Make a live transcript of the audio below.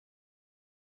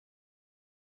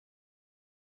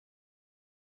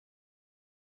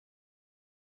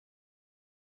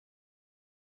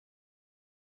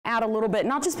add a little bit,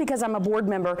 not just because I'm a board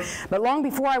member, but long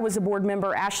before I was a board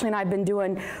member, Ashley and I have been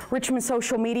doing Richmond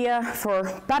social media for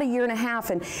about 1.5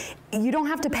 years, and you don't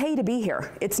have to pay to be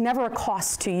here. It's never a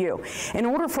cost to you. In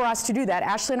order for us to do that,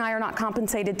 Ashley and I are not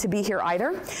compensated to be here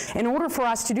either. In order for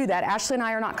us to do that, Ashley and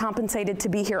I are not compensated to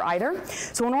be here either.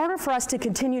 So in order for us to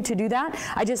continue to do that,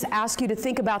 I just ask you to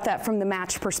think about that from the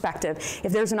match perspective.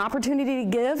 If there's an opportunity to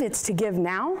give, it's to give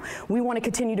now. We want to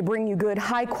continue to bring you good,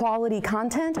 high quality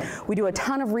content. We do a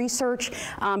ton of research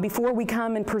before we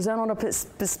come and present on a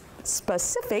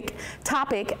specific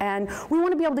topic, and we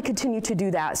want to be able to continue to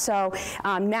do that. So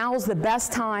now's the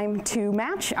best time to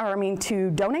match, or I mean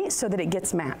to donate, so that it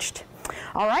gets matched.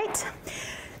 All right?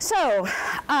 So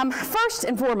first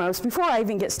and foremost, before I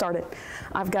even get started,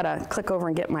 I've got to click over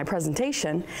and get my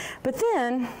presentation, but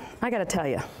then I got to tell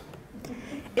you,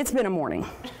 it's been a morning.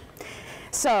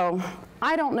 So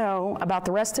I don't know about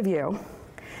the rest of you,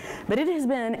 but it has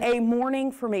been a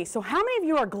morning for me. So how many of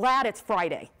you are glad it's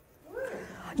Friday?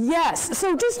 Yes,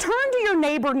 so just turn to your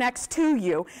neighbor next to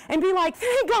you and be like,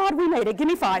 thank God we made it. Give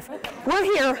me 5. We're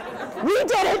here. We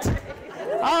did it.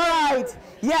 All right.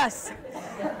 Yes.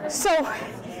 So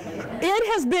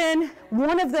it has been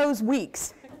one of those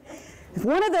weeks.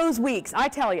 One of those weeks, I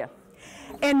tell you.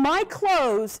 And my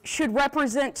clothes should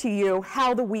represent to you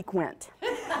how the week went.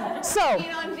 So,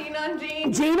 jean on jean on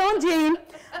jean. Jean on jean.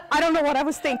 I don't know what I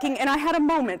was thinking, and I had a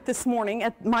moment this morning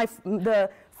at the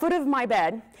foot of my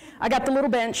bed. I got the little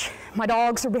bench, my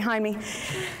dogs are behind me,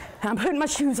 and I'm putting my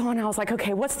shoes on, and I was like,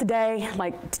 okay, what's the day?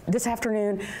 Like this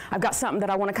afternoon, I've got something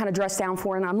that I want to kind of dress down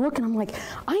for, and I'm looking, I'm like,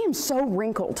 I am so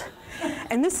wrinkled,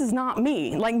 and this is not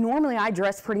me. Like normally I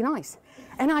dress pretty nice.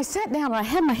 And I sat down, and I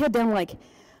had my head down like,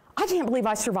 I can't believe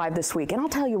I survived this week, and I'll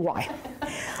tell you why.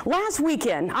 Last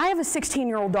weekend, I have a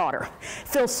 16-year-old daughter.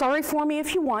 Feel sorry for me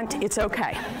if you want, it's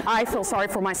okay. I feel sorry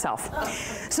for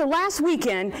myself. So last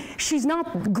weekend, she's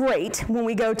not great when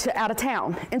we go to out of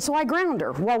town, and so I ground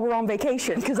her while we're on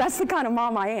vacation, because that's the kind of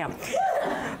mom I am.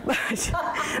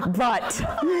 But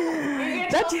Are you going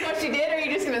to tell us what she did, or are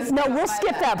you just going to no, we'll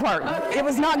skip that part. Okay. It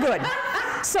was not good.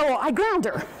 So I ground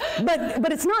her,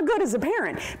 but it's not good as a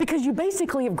parent, because you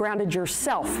basically have grounded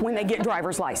yourself when they get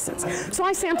driver's license. So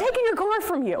I say, I'm taking your car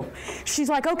from you. She's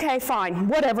like, okay, fine,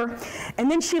 whatever. And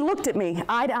then she looked at me,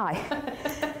 eye to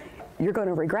eye. You're going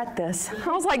to regret this. I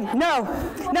was like, no,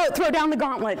 throw down the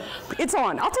gauntlet. It's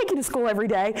on. I'll take you to school every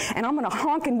day, and I'm going to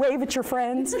honk and wave at your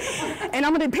friends, and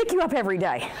I'm going to pick you up every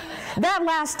day. That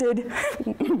lasted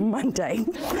Monday.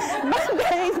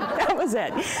 That was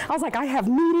it. I was like, I have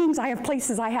meetings, I have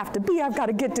places I have to be, I've got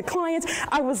to get to clients.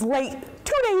 I was late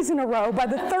 2 days in a row. By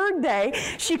the 3rd day,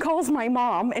 she calls my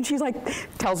mom, and she's like,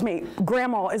 tells me,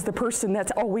 Grandma is the person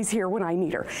that's always here when I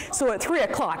need her. So at 3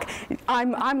 o'clock,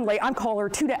 I'm late. I'm calling her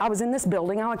 2 days. I was in this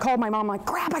building. I called my mom, like,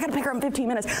 crap, I got to pick her up in 15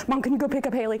 minutes. Mom, can you go pick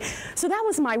up Haley? So that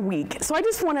was my week. So I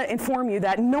just want to inform you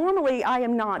that normally I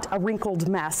am not a wrinkled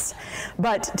mess,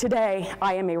 but today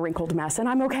I am a wrinkled mess, and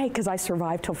I'm okay because I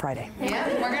survived till Friday. Yeah,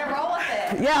 we're going to roll with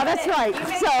it. Yeah, that's right.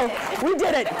 So we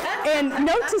did it. And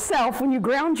note to self, when you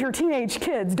ground your teenage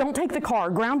kids, don't take the car.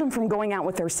 Ground them from going out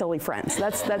with their silly friends.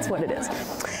 That's what it is.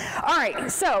 All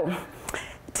right, so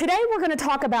today we're going to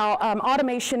talk about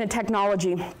automation and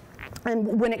technology,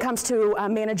 and when it comes to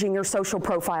managing your social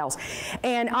profiles.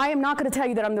 And I am not going to tell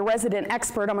you that I'm the resident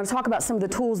expert. I'm going to talk about some of the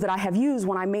tools that I have used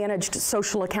when I managed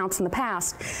social accounts in the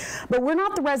past. But we're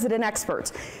not the resident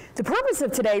experts. The purpose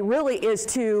of today really is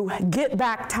to get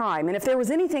back time. And if there was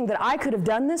anything that I could have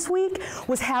done this week,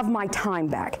 was have my time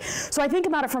back. So I think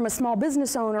about it from a small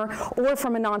business owner or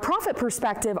from a nonprofit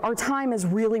perspective. Our time is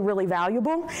really, really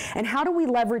valuable. And how do we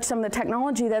leverage some of the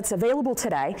technology that's available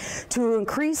today to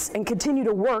increase and continue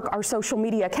to work our social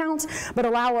media accounts, but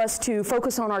allow us to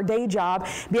focus on our day job,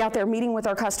 be out there meeting with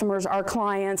our customers, our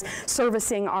clients,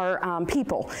 servicing our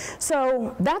people.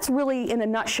 So that's really, in a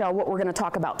nutshell, what we're going to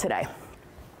talk about today.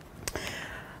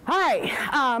 All right,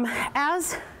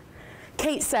 as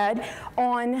Kate said,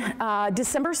 on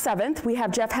December 7th, we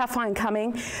have Jeff Heffine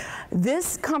coming.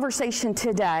 This conversation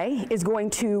today is going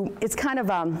to, it's kind of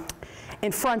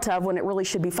in front of when it really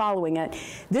should be following it.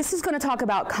 This is going to talk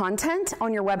about content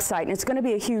on your website, and it's going to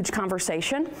be a huge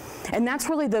conversation. And that's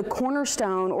really the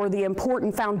cornerstone or the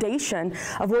important foundation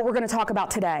of what we're going to talk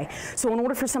about today. So in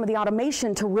order for some of the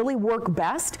automation to really work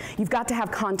best, you've got to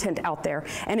have content out there,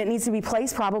 and it needs to be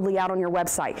placed probably out on your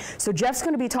website. So Jeff's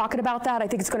going to be talking about that. I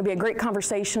think it's going to be a great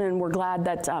conversation, and we're glad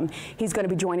that he's going to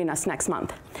be joining us next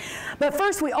month. But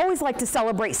first, we always like to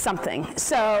celebrate something.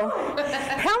 So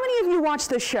how many of you watch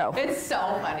this show? It's so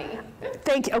funny.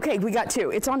 Thank you. Okay, we got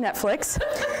 2. It's on Netflix.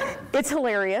 It's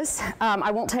hilarious.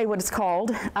 I won't tell you what it's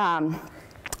called.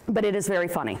 But it is very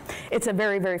funny. It's a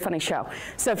very, very funny show.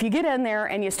 So if you get in there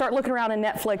and you start looking around in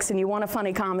Netflix and you want a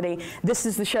funny comedy, this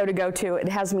is the show to go to. It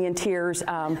has me in tears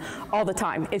all the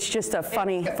time. It's just a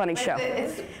funny show.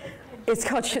 It's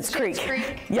called Schitt's Creek.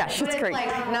 Yeah, Schitt's Creek.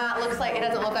 It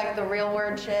doesn't look like the real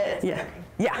word shit. Yeah.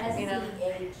 Yeah. You know?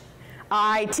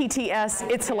 ITTS,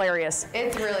 it's hilarious.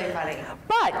 It's really funny.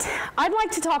 But I'd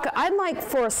like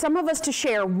for some of us to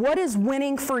share what is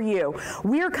winning for you.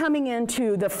 We are coming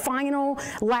into the final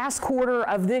last quarter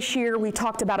of this year. We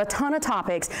talked about a ton of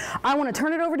topics. I want to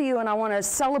turn it over to you and I want to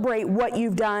celebrate what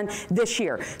you've done this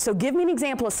year. So give me an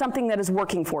example of something that is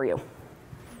working for you.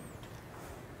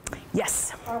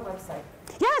 Yes. Our website.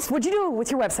 Yes, what'd you do with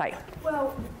your website?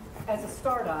 Well, as a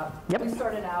startup, we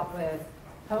started out with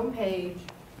homepage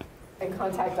and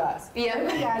contact us. Yeah. And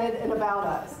we added an about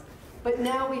us. But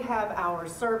now we have our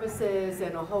services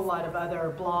and a whole lot of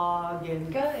other blog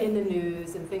and in the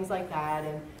news and things like that.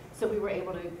 And so we were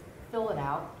able to fill it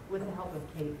out with the help of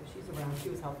Kate. If she's around, she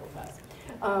was helpful to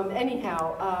us.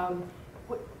 Anyhow,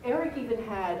 Eric even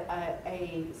had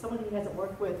someone he hasn't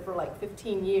worked with for like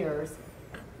 15 years.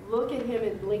 Look at him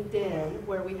at LinkedIn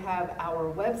where we have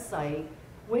our website.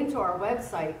 Went to our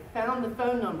website, found the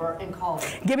phone number, and called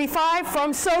it. Give me 5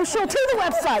 from social to the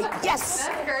website. Yes.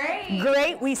 That's great.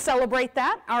 Great. We celebrate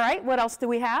that. All right. What else do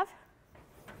we have?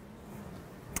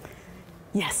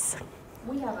 Yes.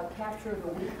 We have a Capture of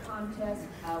the Week contest.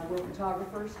 We're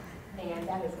photographers, and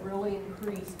that has really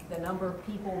increased the number of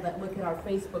people that look at our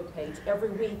Facebook page. Every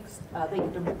week, they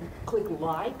get to click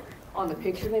like on the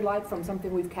picture they like from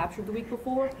something we've captured the week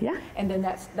before. Yeah. And then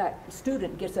that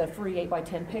student gets a free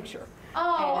 8x10 picture. Oh,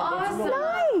 awesome.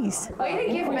 Nice. Way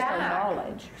to give back.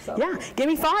 Knowledge. So. Yeah, give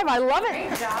me 5. I love it.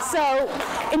 Great job. So,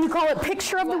 and you call it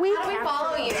Picture of the Week? How do we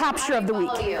follow you? Capture of the Week.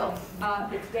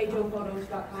 It's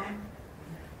dajophotos.com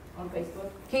on Facebook.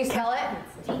 Can you spell it?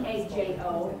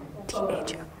 DAJO.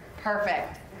 Photos.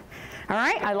 Perfect. All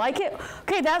right, I like it.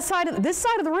 Okay, this side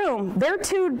of the room, they're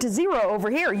 2-0 over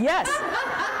here. Yes.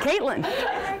 Caitlin.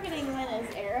 My marketing win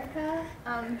is Erica.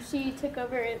 She took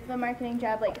over the marketing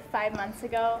job like 5 months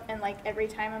ago, and like every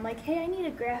time I'm like, hey, I need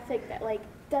a graphic that like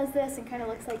does this and kind of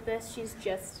looks like this. She's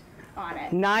just on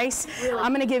it. Nice.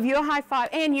 I'm going to give you a high five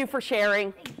and you for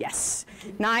sharing. Yes.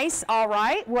 Nice. All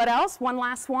right. What else? One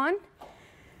last one.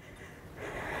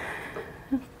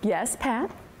 Yes,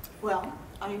 Pat. Well,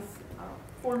 I've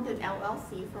formed an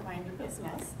LLC for my new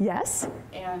business Yes.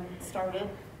 and started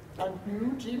a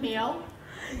new Gmail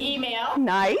email.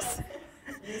 Nice.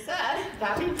 You said,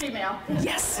 happy Gmail.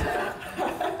 Yes.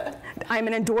 I'm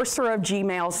an endorser of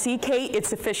Gmail. See, Kate,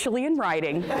 it's officially in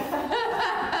writing.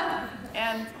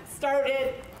 And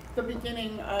started the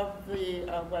beginning of the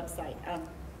website.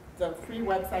 The free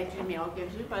website Gmail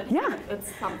gives you, but Yeah.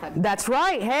 it's something. That's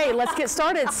right. Hey, let's get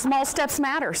started. Small steps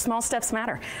matter. Small steps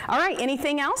matter. All right,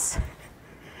 anything else?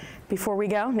 Before we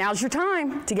go, now's your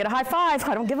time to get a high five.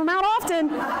 I don't give them out often.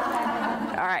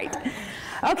 All right.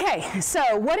 Okay,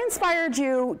 so what inspired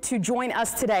you to join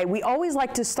us today? We always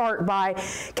like to start by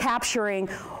capturing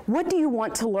what do you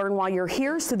want to learn while you're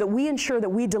here so that we ensure that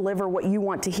we deliver what you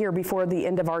want to hear before the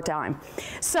end of our time.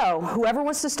 So whoever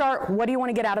wants to start, what do you want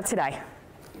to get out of today?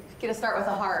 Get to start with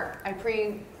a heart. I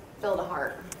pre-filled a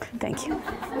heart. Thank you.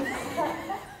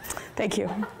 Thank you.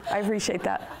 I appreciate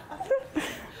that.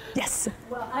 Yes.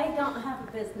 Well, I don't have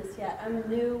a business yet. I'm a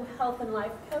new health and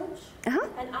life coach,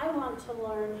 and I want to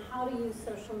learn how to use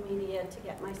social media to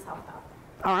get myself out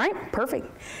there. All right, perfect.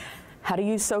 How to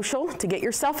use social to get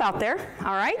yourself out there.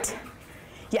 All right.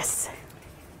 Yes.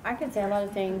 I can say a lot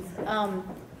of things.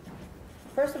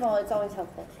 First of all, it's always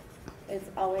helpful. It's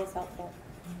always helpful.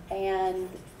 And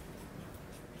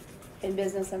in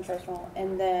business and personal.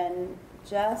 And then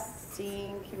just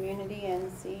seeing community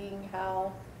and seeing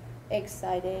how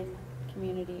excited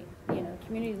community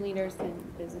leaders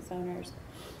and business owners,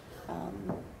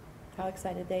 how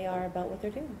excited they are about what they're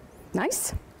doing.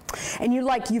 Nice. And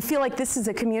you feel like this is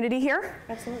a community here?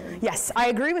 Absolutely. Yes, I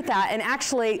agree with that. And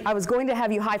actually, I was going to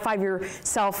have you high five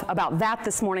yourself about that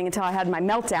this morning until I had my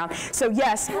meltdown. So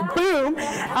yes, boom.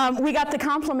 We got the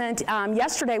compliment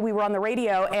yesterday. We were on the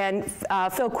radio, and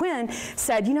Phil Quinn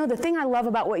said, you know, the thing I love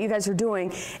about what you guys are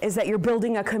doing is that you're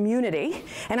building a community.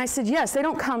 And I said, yes, they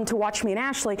don't come to watch me and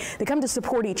Ashley. They come to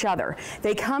support each other.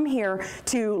 They come here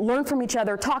to learn from each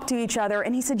other, talk to each other.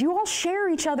 And he said, you all share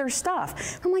each other's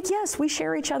stuff. I'm like, yes, we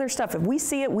share each other's stuff. If we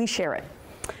see it, we share it.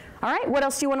 All right, what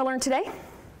else do you want to learn today?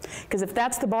 Because if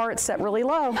that's the bar, it's set really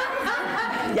low.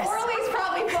 Yes. Orly's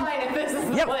probably fine if this is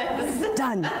the list.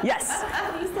 Done. Yes.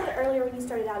 You said earlier when you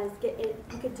started out as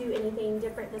you could do anything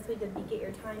different this week would be get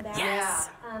your time back. Yes.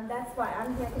 That's why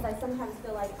I'm here, because I sometimes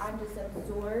feel like I'm just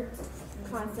absorbed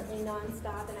constantly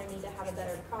nonstop, and I need to have a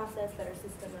better process, better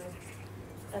system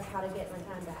of how to get my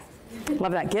time back.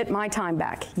 Love that. Get my time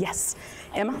back. Yes.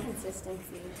 Emma?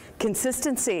 Consistency.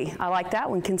 Consistency. I like that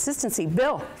one. Consistency.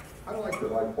 Bill? I don't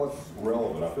like what's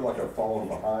relevant. I feel like I've fallen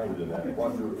behind in that.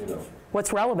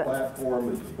 What's relevant?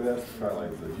 Platform is the best, kind of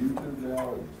like the YouTube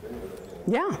now.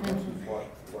 Yeah.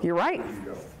 You're right.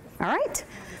 All right.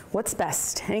 What's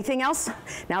best? Anything else?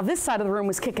 Now this side of the room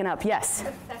was kicking up. Yes.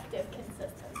 Effective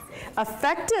consistency.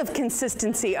 Effective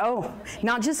consistency. Oh,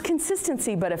 not just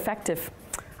consistency, but effective.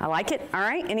 I like it. All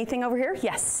right. Anything over here?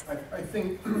 Yes. I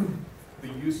think the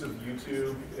use of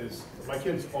YouTube is, my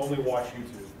kids only watch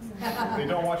YouTube. They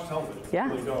don't watch television. Yeah.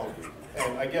 They don't.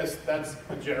 And I guess that's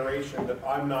a generation that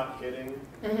I'm not hitting.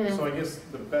 So I guess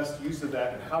the best use of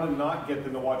that and how to not get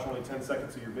them to watch only 10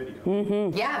 seconds of your video.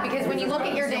 Yeah, because when you look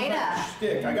at your data.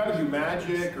 Shtick. I got to do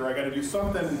magic or I got to do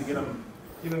something to get them,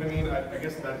 you know what I mean? I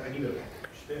guess that I need a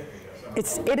shtick, I guess.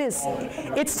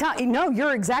 It's tough. No,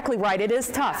 you're exactly right. It is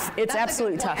tough. It's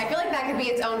absolutely tough. I feel like that could be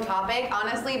its own topic,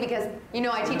 honestly, because, you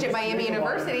know, I teach at Miami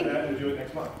University. Do it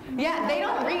next month. Yeah, they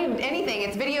don't read anything.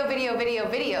 It's video, video, video,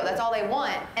 video. That's all they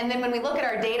want. And then when we look at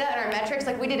our data and our metrics,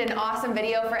 like we did an awesome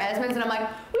video for Esmond's, and I'm like,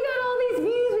 we got all these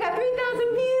views. We got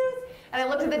 3,000 views. And I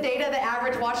looked at the data. The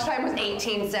average watch time was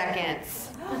 18 seconds.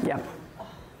 Yeah.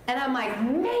 And I'm like,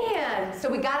 man, so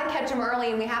we got to catch them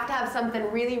early, and we have to have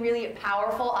something really, really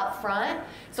powerful up front.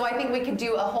 So I think we could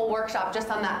do a whole workshop just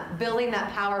on that, building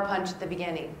that power punch at the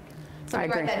beginning. So we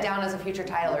write that down as a future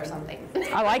title or something.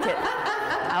 I like it.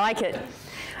 I like it.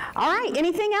 All right,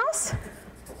 anything else?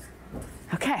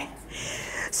 Okay.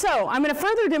 So I'm going to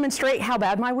further demonstrate how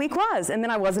bad my week was, and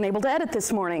then I wasn't able to edit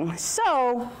this morning.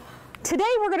 So today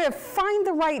we're going to find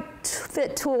the right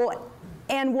fit tool.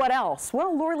 And what else?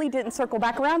 Well, Lorley didn't circle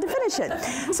back around to finish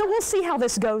it. So we'll see how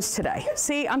this goes today.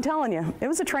 See, I'm telling you, it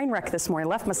was a train wreck this morning.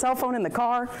 Left my cell phone in the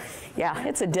car. Yeah,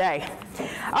 it's a day.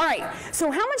 All right,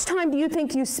 so how much time do you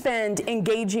think you spend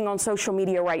engaging on social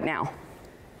media right now?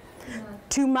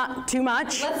 Too much?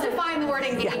 Let's define the word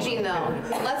engaging, though.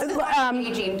 Let's define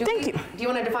engaging. Do you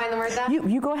want to define the word that?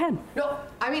 You go ahead. No,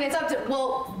 I mean, it's up to,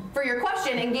 well, for your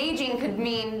question, engaging could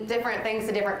mean different things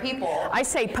to different people. I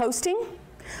say posting.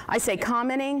 I say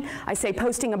commenting, I say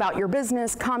posting about your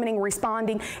business, commenting,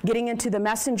 responding, getting into the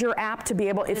Messenger app to be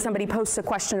able, if somebody posts a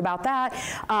question about that,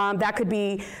 that could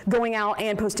be going out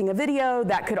and posting a video.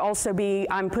 That could also be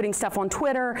I'm putting stuff on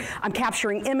Twitter, I'm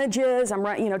capturing images, I'm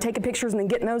taking pictures and then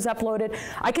getting those uploaded.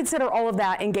 I consider all of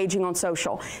that engaging on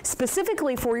social,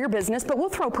 specifically for your business, but we'll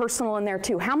throw personal in there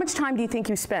too. How much time do you think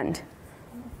you spend?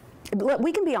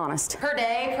 We can be honest. Per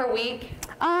day, per week?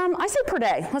 I say per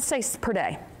day. Let's say per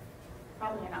day.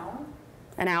 Probably an hour.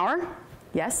 An hour?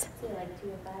 Yes? I'd say like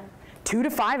 2 to 5. 2 to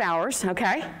 5 hours,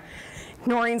 okay.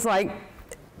 Noreen's like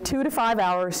 2 to 5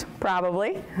 hours,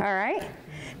 probably. All right.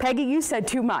 Peggy, you said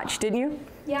too much, didn't you?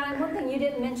 Yeah, and one thing you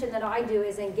didn't mention that I do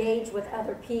is engage with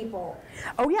other people.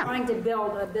 Oh, yeah. Trying to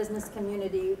build a business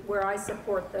community where I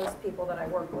support those people that I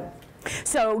work with.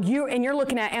 So you're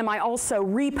looking at, am I also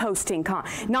reposting,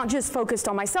 not just focused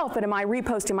on myself, but am I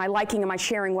reposting, am I liking, am I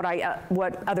sharing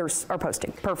what others are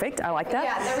posting? Perfect, I like that.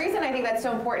 Yeah, the reason I think that's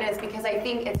so important is because I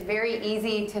think it's very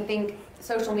easy to think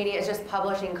social media is just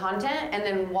publishing content and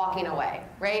then walking away,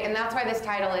 right? And that's why this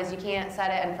title is you can't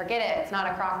set it and forget it. It's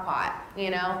not a crock pot,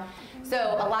 you know?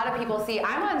 So a lot of people see,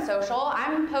 I'm on social,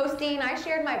 I'm posting, I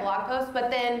shared my blog post, but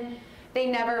then they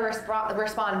never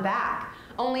respond back.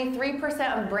 Only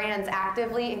 3% of brands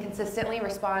actively and consistently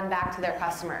respond back to their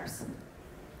customers.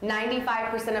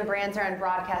 95% of brands are in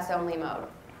broadcast-only mode.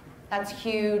 That's a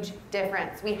huge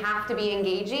difference. We have to be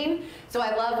engaging. So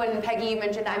I love when, Peggy, you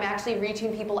mentioned I'm actually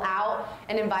reaching people out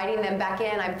and inviting them back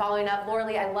in. I'm following up.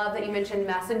 Lorley, I love that you mentioned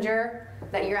Messenger,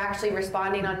 that you're actually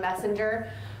responding on Messenger.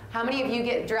 How many of you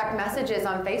get direct messages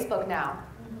on Facebook now?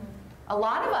 A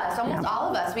lot of us, almost all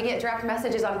of us, we get direct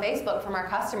messages on Facebook from our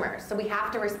customers. So we have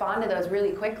to respond to those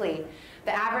really quickly.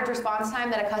 The average response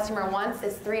time that a customer wants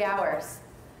is 3 hours.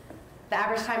 The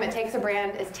average time it takes a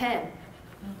brand is 10.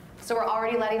 So we're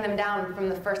already letting them down from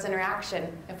the first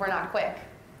interaction if we're not quick,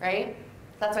 right?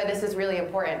 That's why this is really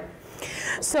important.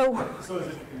 So is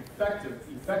it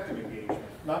effective engagement?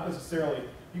 Not necessarily,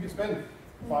 you can spend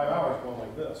 5 hours going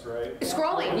like this, right?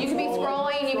 Scrolling. You could be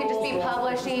scrolling. You could just be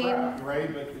publishing.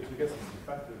 Right, but it gets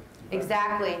effective.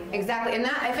 Exactly, exactly. And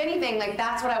that, if anything, like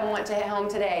that's what I want to hit home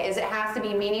today, is it has to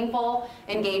be meaningful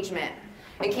engagement.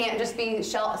 It can't just be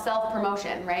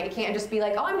self-promotion, right? It can't just be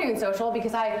like, oh, I'm doing social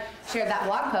because I shared that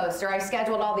blog post or I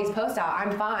scheduled all these posts out.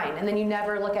 I'm fine. And then you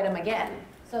never look at them again.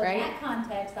 So right? in that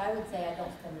context, I would say I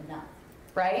don't spend enough.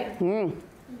 Right?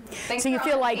 So you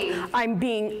feel like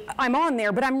I'm on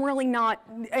there, but I'm really not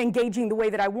engaging the way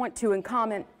that I want to and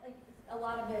comment. Like, a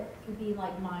lot of it could be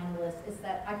like mindless. It's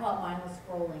that, I call it mindless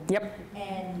scrolling. Yep.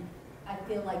 And I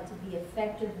feel like to be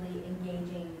effectively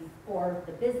engaging for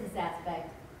the business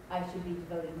aspect, I should be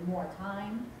devoting more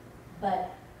time,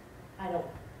 but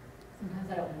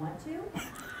sometimes I don't want to.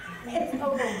 It's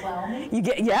overwhelming. You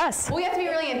get, yes. Well, you have to be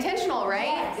really intentional, right?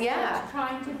 Yes, Yeah. so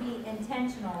trying to be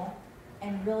intentional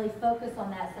and really focus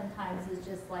on that sometimes is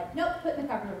just like, nope, putting the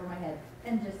carpet over my head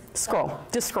and just Scroll,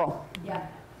 just scroll. Yeah.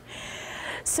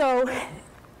 So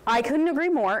I couldn't agree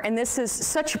more, and this is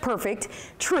such a perfect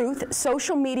truth.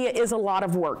 Social media is a lot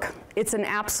of work. It's an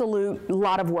absolute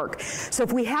lot of work. So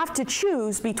if we have to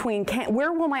choose between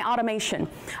where will my automation?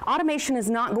 Automation is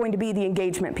not going to be the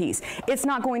engagement piece. It's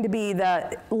not going to be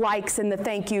the likes and the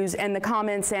thank yous and the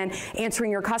comments and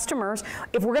answering your customers.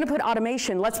 If we're going to put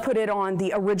automation, let's put it on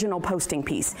the original posting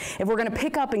piece. If we're going to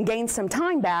pick up and gain some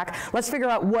time back, let's figure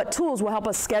out what tools will help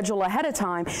us schedule ahead of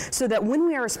time so that when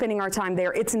we are spending our time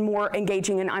there, it's more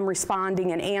engaging and I'm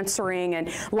responding and answering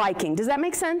and liking. Does that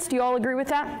make sense? Do you all agree with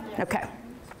that? Yes. Okay.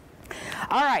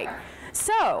 All right,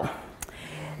 so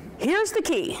here's the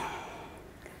key.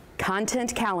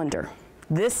 Content calendar.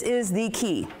 This is the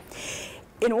key.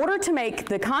 In order to make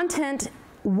the content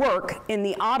work in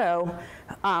the auto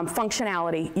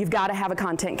functionality, you've got to have a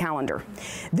content calendar.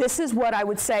 This is what I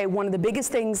would say one of the biggest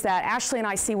things that Ashley and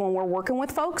I see when we're working with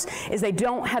folks is they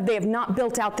have not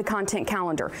built out the content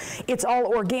calendar. It's all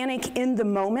organic in the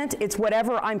moment. It's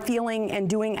whatever I'm feeling and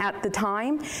doing at the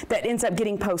time that ends up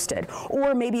getting posted.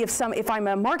 Or maybe if I'm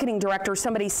a marketing director,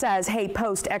 somebody says, hey,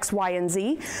 post X, Y, and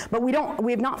Z, but we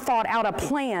have not thought out a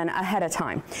plan ahead of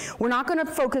time. We're not going to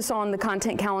focus on the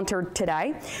content calendar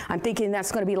today. I'm thinking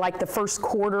that's going to be like the first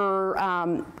quarter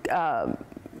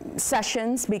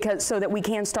sessions so that we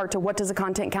can start to what does a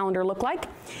content calendar look like.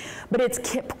 But it's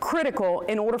critical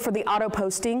in order for the auto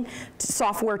posting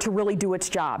software to really do its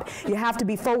job. You have to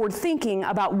be forward thinking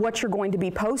about what you're going to be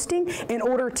posting in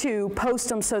order to post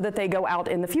them so that they go out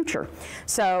in the future.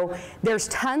 So there's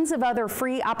tons of other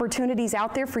free opportunities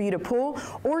out there for you to pull,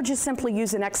 or just simply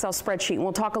use an Excel spreadsheet. And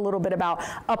we'll talk a little bit about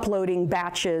uploading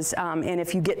batches, and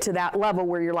if you get to that level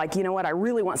where you're like, you know what, I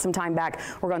really want some time back,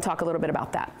 we're going to talk a little bit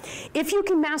about that. If you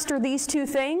can master these two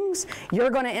things, you're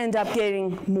going to end up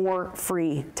getting more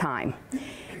free time.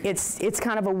 It's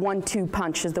kind of a 1-2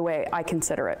 punch is the way I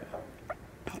consider it.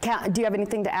 Do you have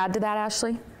anything to add to that,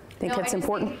 Ashley? Think it's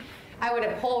important? I would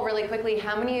poll really quickly,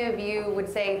 how many of you would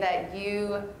say that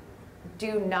you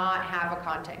do not have a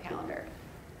content calendar?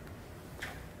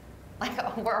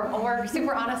 Like, we're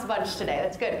super honest bunch today.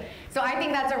 That's good. So I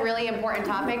think that's a really important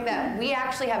topic that we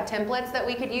actually have templates that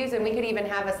we could use, and we could even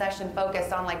have a session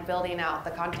focused on like building out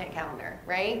the content calendar,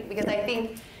 right? Because I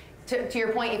think to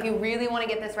your point, if you really want to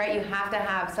get this right, you have to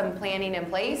have some planning in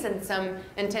place and some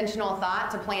intentional thought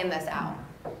to plan this out.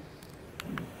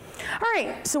 All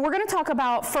right, so we're going to talk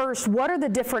about first what are the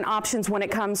different options when it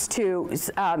comes to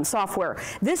software.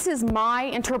 This is my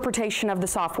interpretation of the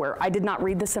software. I did not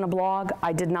read this in a blog.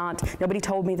 Nobody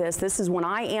told me this. This is when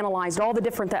I analyzed all the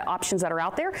different options that are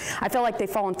out there. I feel like they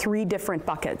fall in 3 different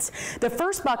buckets. The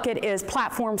first bucket is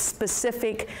platform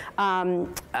specific,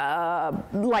 within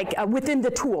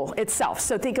the tool itself.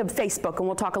 So think of Facebook, and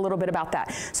we'll talk a little bit about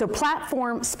that. So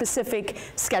platform specific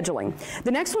scheduling.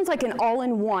 The next one's like an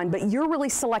all-in-one, but you're really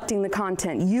selecting the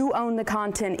content. You own the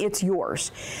content, it's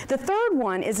yours. The third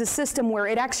one is a system where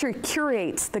it actually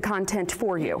curates the content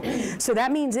for you. So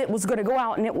that means it was going to go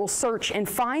out and it will search and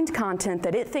find content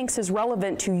that it thinks is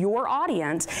relevant to your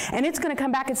audience, and it's going to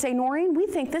come back and say, Noreen, we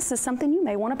think this is something you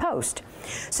may want to post.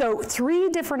 So 3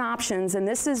 different options, and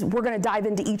we're going to dive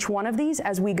into each one of these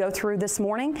as we go through this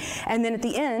morning, and then at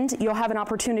the end you'll have an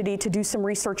opportunity to do some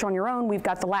research on your own. We've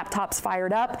got the laptops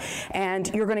fired up,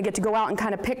 and you're going to get to go out and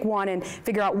kind of pick one and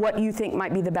figure out what you think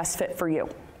might be the best fit for you.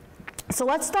 So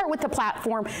let's start with the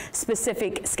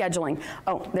platform-specific scheduling.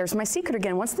 Oh, there's my secret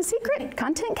again. What's the secret?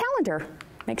 Content calendar.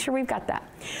 Make sure we've got that.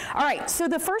 All right, so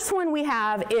the first one we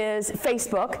have is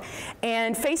Facebook,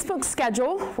 and Facebook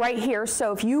schedule right here.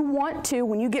 So if you want to,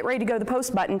 when you get ready to go to the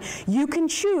post button, you can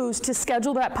choose to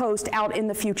schedule that post out in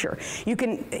the future. You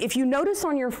can, if you notice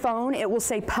on your phone, it will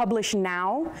say publish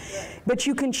now, but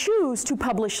you can choose to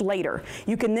publish later.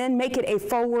 You can then make it a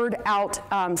forward out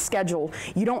schedule.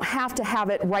 You don't have to have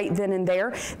it right then and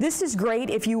there. This is great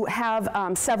if you have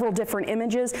several different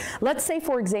images. Let's say,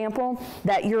 for example,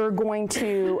 that you're going to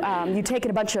you've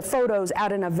taken a bunch of photos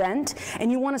at an event,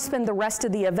 and you want to spend the rest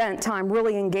of the event time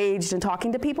really engaged and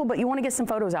talking to people, but you want to get some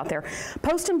photos out there.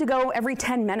 Post them to go every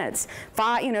 10 minutes,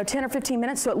 10 or 15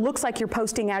 minutes, so it looks like you're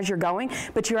posting as you're going,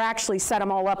 but you actually set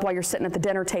them all up while you're sitting at the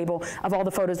dinner table of all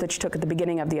the photos that you took at the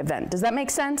beginning of the event. Does that make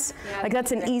sense? Yeah. Like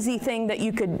that's an easy thing that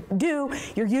you could do.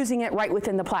 You're using it right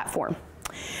within the platform.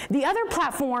 The other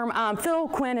platform, Phil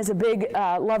Quinn is a big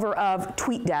lover of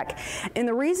TweetDeck. And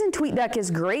the reason TweetDeck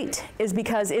is great is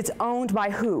because it's owned by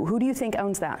who? Who do you think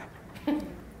owns that?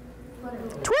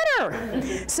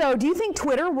 Twitter. So do you think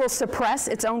Twitter will suppress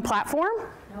its own platform?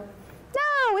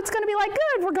 No, it's going to be like,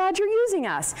 good, we're glad you're using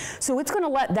us. So it's going to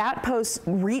let that post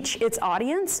reach its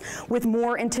audience with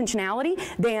more intentionality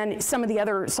than some of the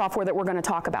other software that we're going to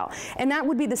talk about. And that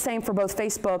would be the same for both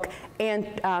Facebook and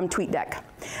TweetDeck.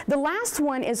 The last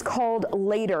one is called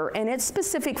Later, and it's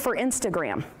specific for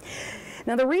Instagram.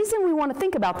 Now, the reason we want to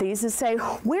think about these is say,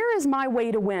 where is my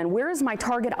way to win? Where is my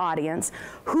target audience?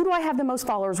 Who do I have the most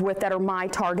followers with that are my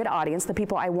target audience, the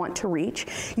people I want to reach?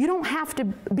 You don't have to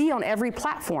be on every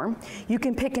platform. You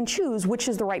can pick and choose which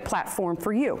is the right platform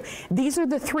for you. These are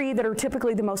the three that are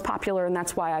typically the most popular, and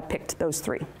that's why I picked those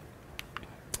three.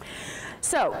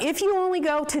 So if you only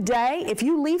go today, if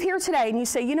you leave here today and you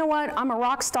say, you know what, I'm a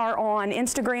rock star on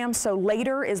Instagram, so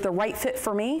Later is the right fit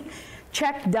for me,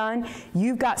 check, done.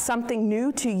 You've got something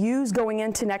new to use going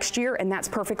into next year, and that's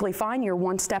perfectly fine. You're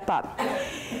one step up.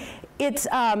 It's,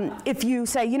 if you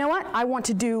say, you know what, I want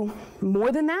to do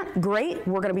more than that, great.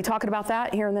 We're going to be talking about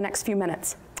that here in the next few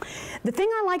minutes. The thing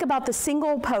I like about the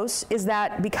single posts is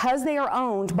that because they are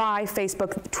owned by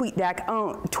Facebook,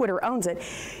 TweetDeck, Twitter owns it,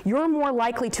 you're more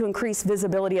likely to increase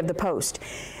visibility of the post.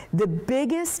 The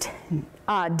biggest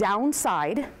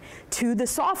downside to the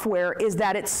software is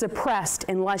that it's suppressed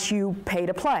unless you pay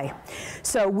to play.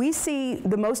 So we see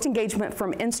the most engagement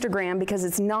from Instagram because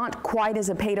it's not quite as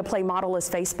a pay to play model as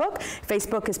Facebook.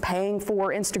 Facebook is paying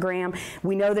for Instagram.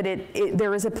 We know that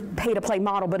there is a pay to play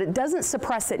model, but it doesn't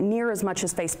suppress it near as much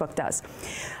as Facebook does.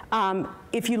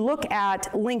 If you look at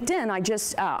LinkedIn,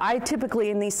 I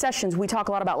typically in these sessions, we talk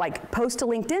a lot about like post to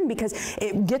LinkedIn because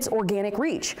it gets organic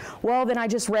reach. Well, then I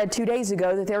just read 2 days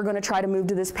ago that they're going to try to move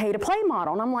to this pay to play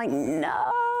model. And I'm like,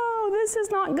 no, this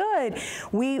is not good.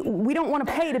 We don't want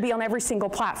to pay to be on every single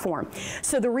platform.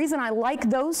 So the reason I like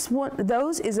those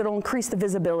is it'll increase the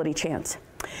visibility chance.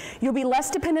 You'll be less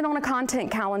dependent on a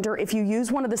content calendar. If you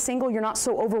use one of the single, you're not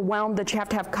so overwhelmed that you have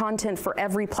to have content for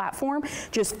every platform.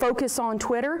 Just focus on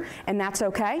Twitter, and that's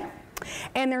okay.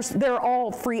 And they're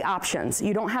all free options.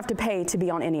 You don't have to pay to be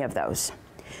on any of those.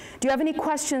 Do you have any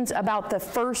questions about the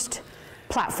first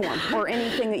platform or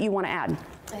anything that you want to add?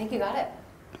 I think you got it.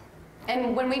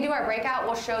 And when we do our breakout,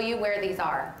 we'll show you where these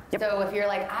are. Yep. So if you're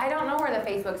like, I don't know where the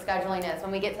Facebook scheduling is,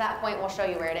 when we get to that point, we'll show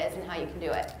you where it is and how you can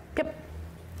do it. Yep.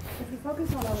 If you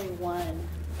focus on only one,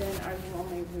 then are you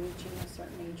only reaching a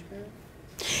certain age group?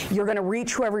 You're going to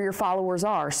reach whoever your followers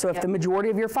are. So if the majority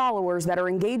of your followers that are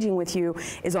engaging with you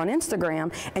is on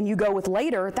Instagram and you go with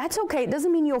Later, that's okay. It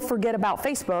doesn't mean you'll forget about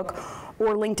Facebook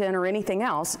or LinkedIn or anything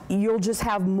else. You'll just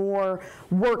have more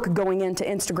work going into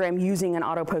Instagram using an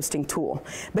auto-posting tool.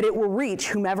 But it will reach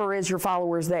whomever is your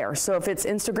followers there. So if it's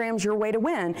Instagram's your way to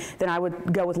win, then I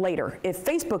would go with Later. If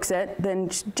Facebook's it, then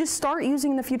just start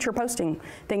using the future posting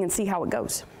thing and see how it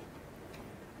goes.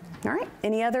 All right,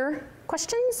 any other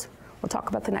questions? We'll talk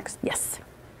about the next. Yes?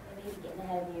 Maybe getting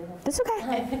ahead of you. That's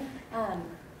okay.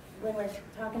 When we're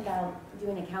talking about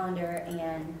doing a calendar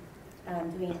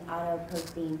and doing auto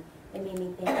posting, it made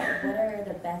me think, what are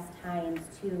the best times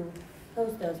to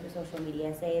post those for social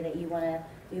media? Say that you want to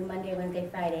do Monday, Wednesday,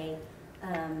 Friday.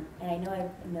 And I know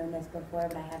I've known this before,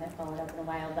 but I haven't followed up in a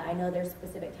while. But I know there's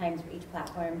specific times for each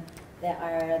platform that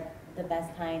are the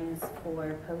best times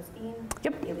for posting.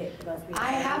 Yep.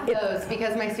 I have those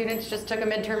because my students just took a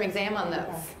midterm exam on those.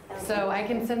 Okay. So I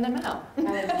can send them out.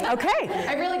 Okay.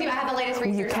 I really do. I have the latest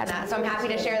research on that, so I'm happy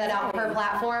to share that out per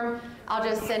platform. I'll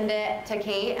just send it to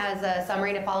Kate as a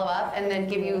summary to follow up and then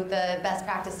give you the best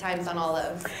practice times on all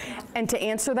those. And to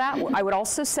answer that, I would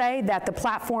also say that the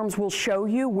platforms will show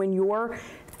you when your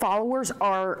followers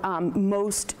are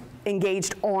most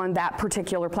engaged on that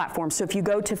particular platform. So if you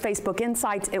go to Facebook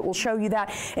Insights, it will show you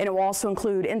that, and it will also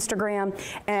include Instagram.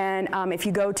 And if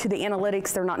you go to the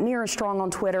analytics, they're not near as strong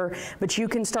on Twitter, but you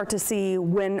can start to see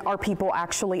when are people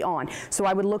actually on. So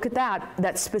I would look at that,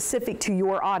 that's specific to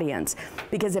your audience.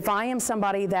 Because if I am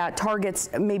somebody that targets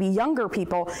maybe younger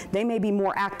people, they may be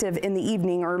more active in the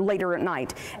evening or later at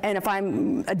night. And if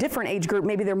I'm a different age group,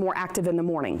 maybe they're more active in the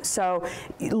morning. So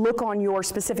look on your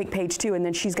specific page too, and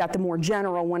then she's got the more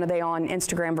general one of they on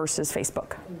Instagram versus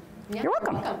Facebook. Yep. You're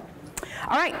welcome.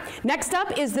 All right, next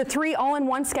up is the 3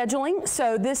 all-in-one scheduling.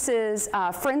 So this is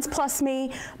Friends Plus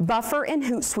Me, Buffer, and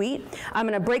Hootsuite. I'm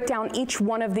going to break down each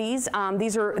one of these.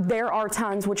 There are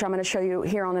tons, which I'm going to show you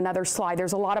here on another slide.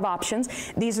 There's a lot of options.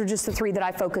 These are just the 3 that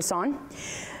I focus on.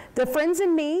 The Friends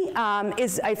and Me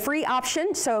is a free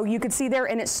option, so you can see there,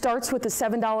 and it starts with the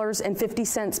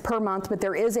 $7.50 per month, but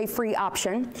there is a free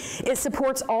option. It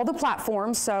supports all the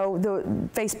platforms, so the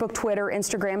Facebook, Twitter,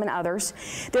 Instagram, and others.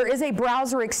 There is a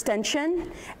browser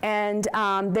extension, and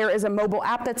there is a mobile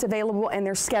app that's available, and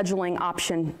there's scheduling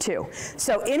option too.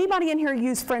 So anybody in here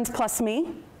use Friends Plus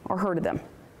Me or heard of them?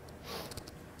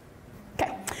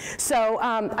 Okay, so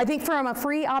I think from a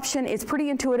free option, it's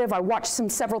pretty intuitive. I watched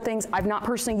several things. I've not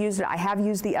personally used it. I have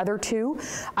used the other 2.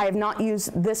 I have not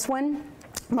used this one.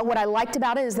 But what I liked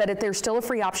about it is that there's still a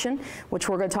free option, which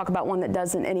we're going to talk about one that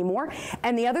doesn't anymore.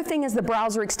 And the other thing is the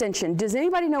browser extension. Does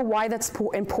anybody know why that's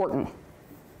important?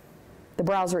 The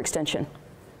browser extension.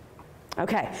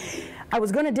 Okay, I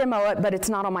was going to demo it, but it's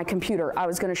not on my computer. I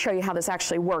was going to show you how this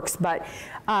actually works. But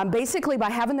basically, by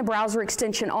having the browser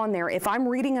extension on there, if I'm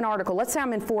reading an article, let's say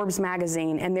I'm in Forbes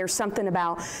magazine, and there's something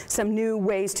about some new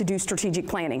ways to do strategic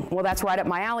planning. Well, that's right up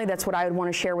my alley. That's what I would want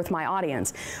to share with my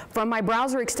audience. From my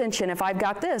browser extension, if I've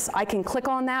got this, I can click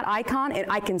on that icon, and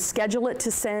I can schedule it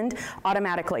to send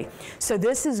automatically. So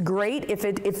this is great. If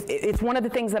it's one of the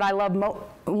things that I love,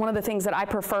 one of the things that I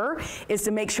prefer is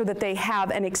to make sure that they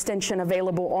have an extension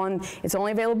available on, it's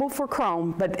only available for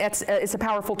Chrome, but it's a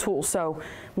powerful tool, so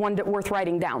one worth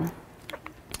writing down.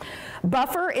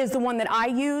 Buffer is the one that I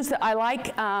use, that I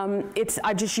like.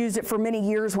 I just used it for many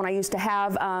years when I used to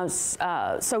have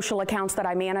social accounts that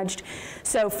I managed.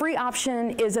 So free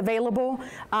option is available.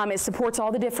 It supports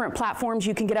all the different platforms.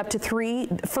 You can get up to 3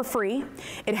 for free.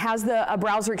 It has a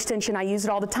browser extension. I use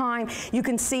it all the time. You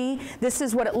can see this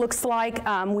is what it looks like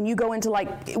when you go into,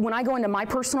 when I go into my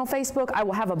personal Facebook, I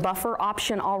will have a buffer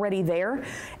option already there,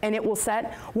 and it will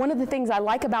set. One of the things I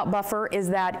like about Buffer is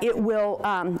that it will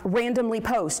randomly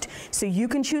post. So you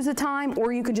can choose a time,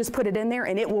 or you can just put it in there,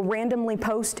 and it will randomly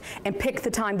post and pick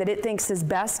the time that it thinks is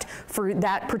best for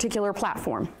that particular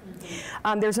platform.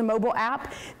 There's a mobile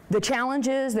app. The challenge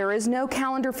is there is no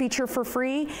calendar feature for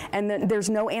free, and there's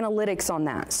no analytics on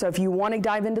that. So if you want to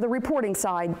dive into the reporting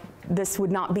side, this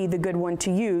would not be the good one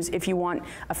to use if you want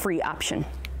a free option.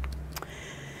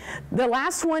 The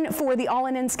last one for the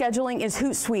all-in scheduling is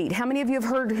Hootsuite. How many of you have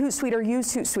heard Hootsuite or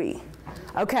used Hootsuite?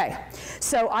 Okay,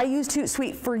 so I used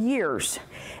Hootsuite for years.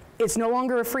 It's no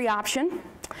longer a free option,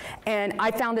 and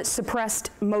I found it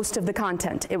suppressed most of the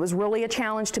content. It was really a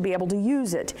challenge to be able to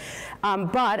use it.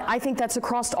 But I think that's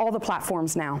across all the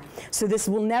platforms now. So this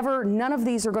will never, none of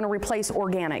these are going to replace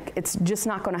organic. It's just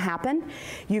not going to happen.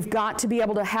 You've got to be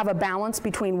able to have a balance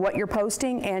between what you're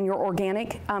posting and your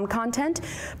organic content.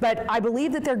 But I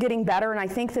believe that they're getting better, and I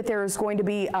think that there's going to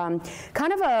be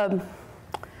kind of a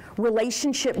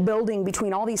relationship building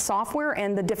between all these software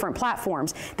and the different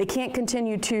platforms. They can't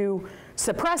continue to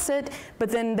suppress it, but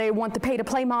then they want the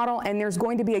pay-to-play model, and there's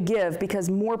going to be a give because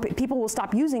more people will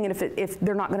stop using it if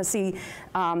they're not going to see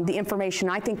the information.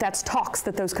 I think that's talks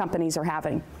that those companies are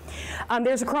having.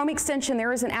 There's a Chrome extension.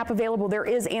 There is an app available. There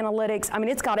is analytics. I mean,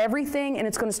 it's got everything, and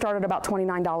it's going to start at about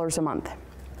 $29 a month.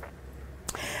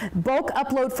 Bulk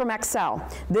upload from Excel.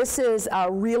 This is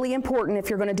really important if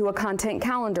you're going to do a content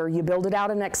calendar. You build it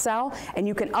out in Excel and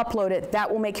you can upload it.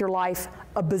 That will make your life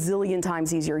a bazillion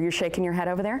times easier. You're shaking your head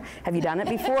over there. Have you done it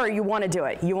before, or you want to do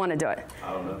it? You want to do it.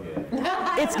 I don't know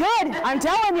yet. It's good. I'm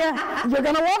telling you. You're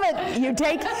going to love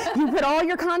it. You put all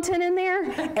your content in there,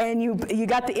 and you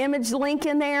got the image link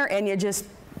in there, and you just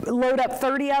load up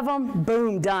 30 of them,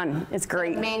 boom, done. It's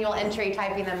great. Manual entry,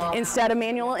 typing them all. Instead of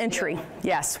manual entry.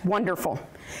 Yes, wonderful.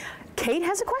 Kate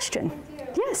has a question.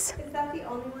 Yes. Is that the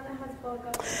only one that has bulk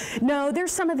upload? No,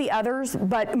 there's some of the others,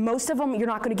 but most of them you're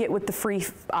not going to get with the free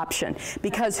option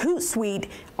because Hootsuite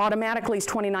automatically is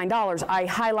 $29. I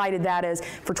highlighted that as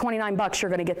for $29 you're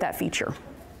going to get that feature.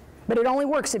 But it only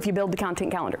works if you build the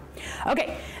content calendar.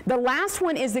 Okay, the last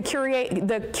one is the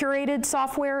curated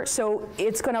software. So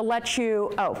it's going to let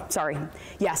you,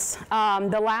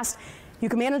 you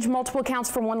can manage multiple accounts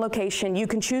from one location. You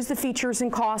can choose the features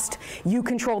and cost. You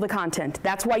control the content.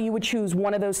 That's why you would choose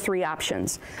one of those 3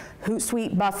 options,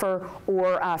 Hootsuite, Buffer,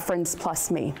 or Friends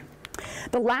Plus Me.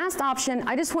 The last option,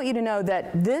 I just want you to know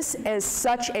that this is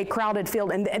such a crowded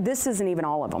field, and this isn't even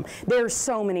all of them. There's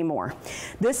so many more.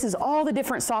 This is all the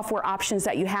different software options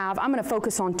that you have. I'm going to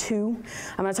focus on 2.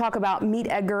 I'm going to talk about Meet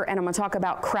Edgar, and I'm going to talk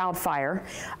about Crowdfire.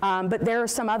 But there are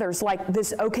some others, like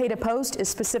this OK to Post is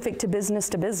specific to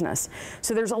business.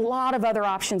 So there's a lot of other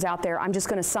options out there. I'm just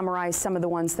going to summarize some of the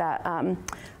ones that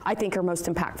I think are most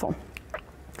impactful.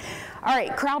 All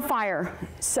right, Crowdfire.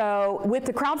 So with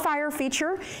the Crowdfire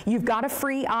feature, you've got a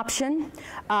free option.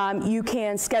 You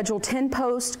can schedule 10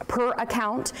 posts per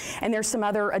account, and there's some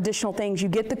other additional things. You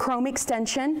get the Chrome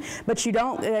extension, but you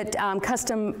don't get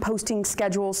custom posting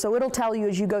schedules, so it'll tell you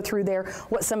as you go through there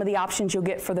what some of the options you'll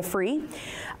get for the free.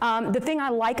 The thing I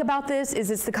like about this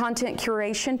is it's the content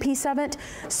curation piece of it.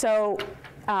 So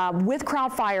with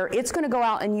Crowdfire, it's going to go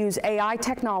out and use AI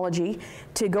technology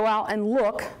to go out and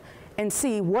look and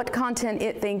see what content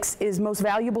it thinks is most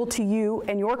valuable to you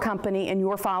and your company and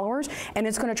your followers, and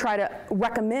it's going to try to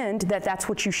recommend that that's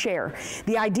what you share.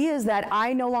 The idea is that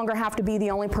I no longer have to be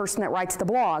the only person that writes the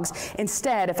blogs.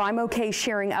 Instead, if I'm okay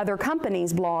sharing other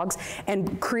companies' blogs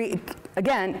and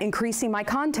again, increasing my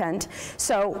content.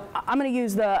 So I'm going to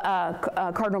use the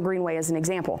Cardinal Greenway as an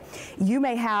example. You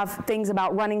may have things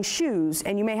about running shoes,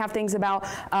 and you may have things about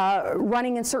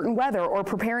running in certain weather or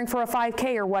preparing for a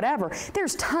 5K or whatever.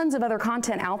 There's tons of other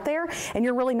content out there, and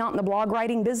you're really not in the blog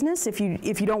writing business if you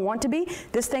don't want to be.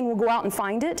 This thing will go out and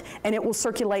find it, and it will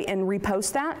circulate and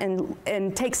repost that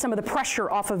and take some of the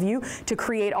pressure off of you to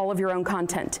create all of your own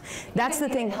content. That's the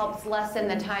thing. It helps lessen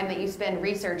the time that you spend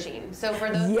researching. So for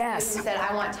those of you who said,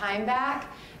 I want time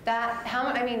back,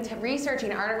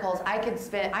 researching articles, I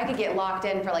could get locked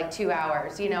in for like 2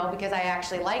 hours, you know, because I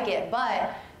actually like it,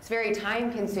 but it's very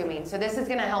time consuming. So this is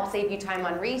going to help save you time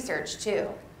on research too.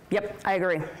 Yep, I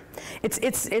agree.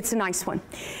 It's a nice one.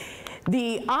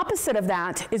 The opposite of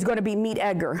that is going to be Meet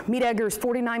Edgar. Meet Edgar is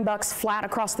 $49 flat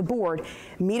across the board.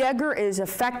 Meet Edgar is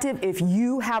effective if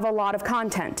you have a lot of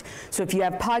content. So if you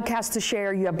have podcasts to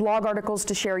share, you have blog articles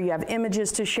to share, you have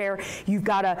images to share, you've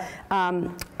got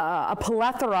a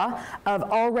plethora of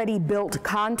already built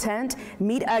content.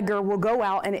 Meet Edgar will go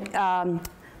out and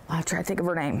I'll try to think of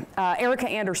her name. Erica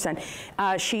Anderson.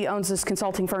 She owns this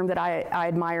consulting firm that I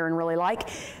admire and really like.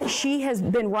 She has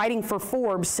been writing for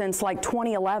Forbes since like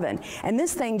 2011. And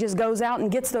this thing just goes out and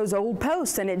gets those old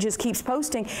posts, and it just keeps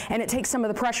posting, and it takes some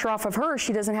of the pressure off of her.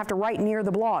 She doesn't have to write near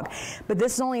the blog. But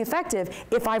this is only effective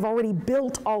if I've already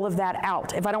built all of that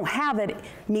out. If I don't have it,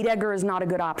 Meet Edgar is not a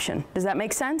good option. Does that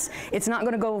make sense? It's not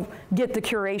going to go get the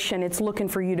curation. It's looking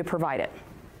for you to provide it.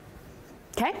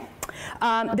 Okay?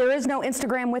 There is no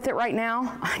Instagram with it right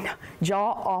now. I know,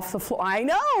 jaw off the floor. I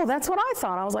know, that's what I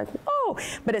thought. I was like, whoa,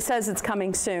 but it says it's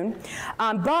coming soon.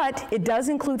 But it does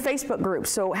include Facebook groups.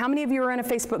 So how many of you are in a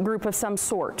Facebook group of some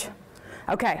sort?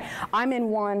 Okay, I'm in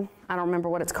one. I don't remember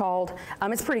what it's called.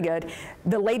 It's pretty good.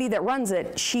 The lady that runs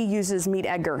it, she uses Meet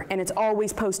Edgar, and it's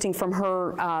always posting from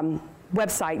her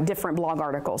website different blog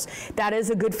articles. That is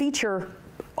a good feature.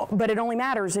 But it only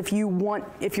matters if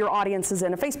your audience is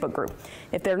in a Facebook group.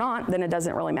 If they're not, then it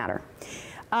doesn't really matter.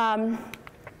 All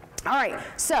right,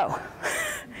 so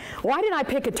why did I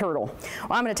pick a turtle?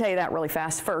 Well, I'm going to tell you that really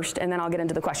fast first, and then I'll get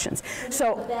into the questions.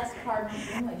 So the best Cardinal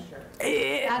Greenway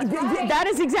shirt. That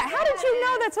is exact. How did you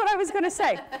know that's what I was going to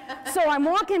say? So I'm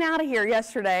walking out of here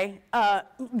yesterday,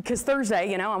 because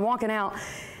Thursday, you know, I'm walking out.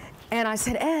 And I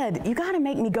said, Ed, you got to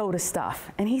make me go to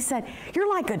stuff. And he said, you're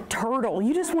like a turtle.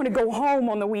 You just want to go home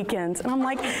on the weekends. And I'm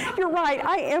like, you're right.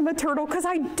 I am a turtle because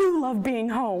I do love being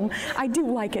home. I do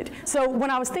like it. So when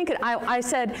I was thinking, I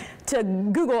said to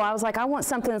Google, I was like, I want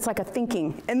something that's like a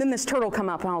thinking. And then this turtle come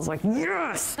up, and I was like,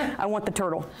 yes, I want the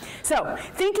turtle. So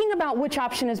thinking about which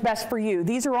option is best for you.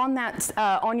 These are on that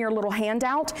on your little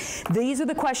handout. These are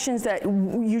the questions that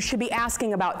you should be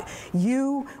asking about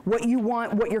you, what you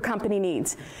want, what your company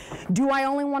needs. Do I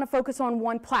only want to focus on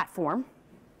one platform?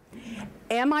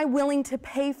 Am I willing to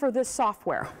pay for this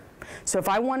software? So if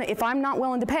I'm not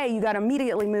willing to pay, you got to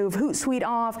immediately move Hootsuite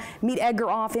off, Meet Edgar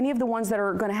off, any of the ones that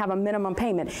are going to have a minimum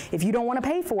payment. If you don't want to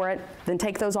pay for it, then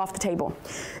take those off the table.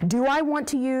 Do I want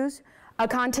to use a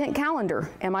content calendar?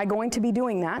 Am I going to be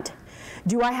doing that?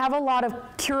 Do I have a lot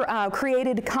of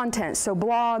created content, so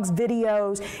blogs,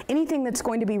 videos, anything that's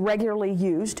going to be regularly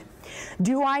used?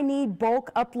 Do I need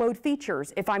bulk upload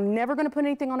features? If I'm never going to put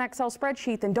anything on Excel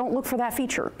spreadsheet, then don't look for that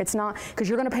feature. It's not, because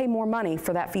you're going to pay more money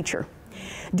for that feature.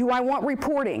 Do I want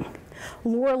reporting?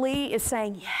 Laura Lee is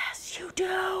saying, yes, you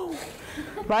do.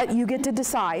 But you get to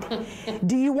decide.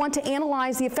 Do you want to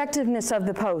analyze the effectiveness of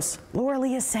the post? Laura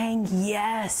Lee is saying,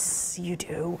 yes, you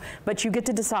do. But you get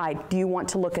to decide, do you want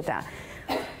to look at that?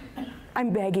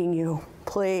 I'm begging you,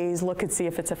 please look and see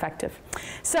if it's effective.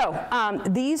 So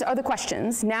these are the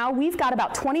questions. Now we've got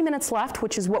about 20 minutes left,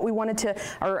 which is what we wanted to,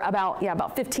 or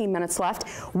about 15 minutes left.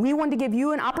 We wanted to give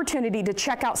you an opportunity to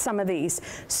check out some of these.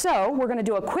 So we're going to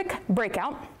do a quick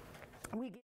breakout.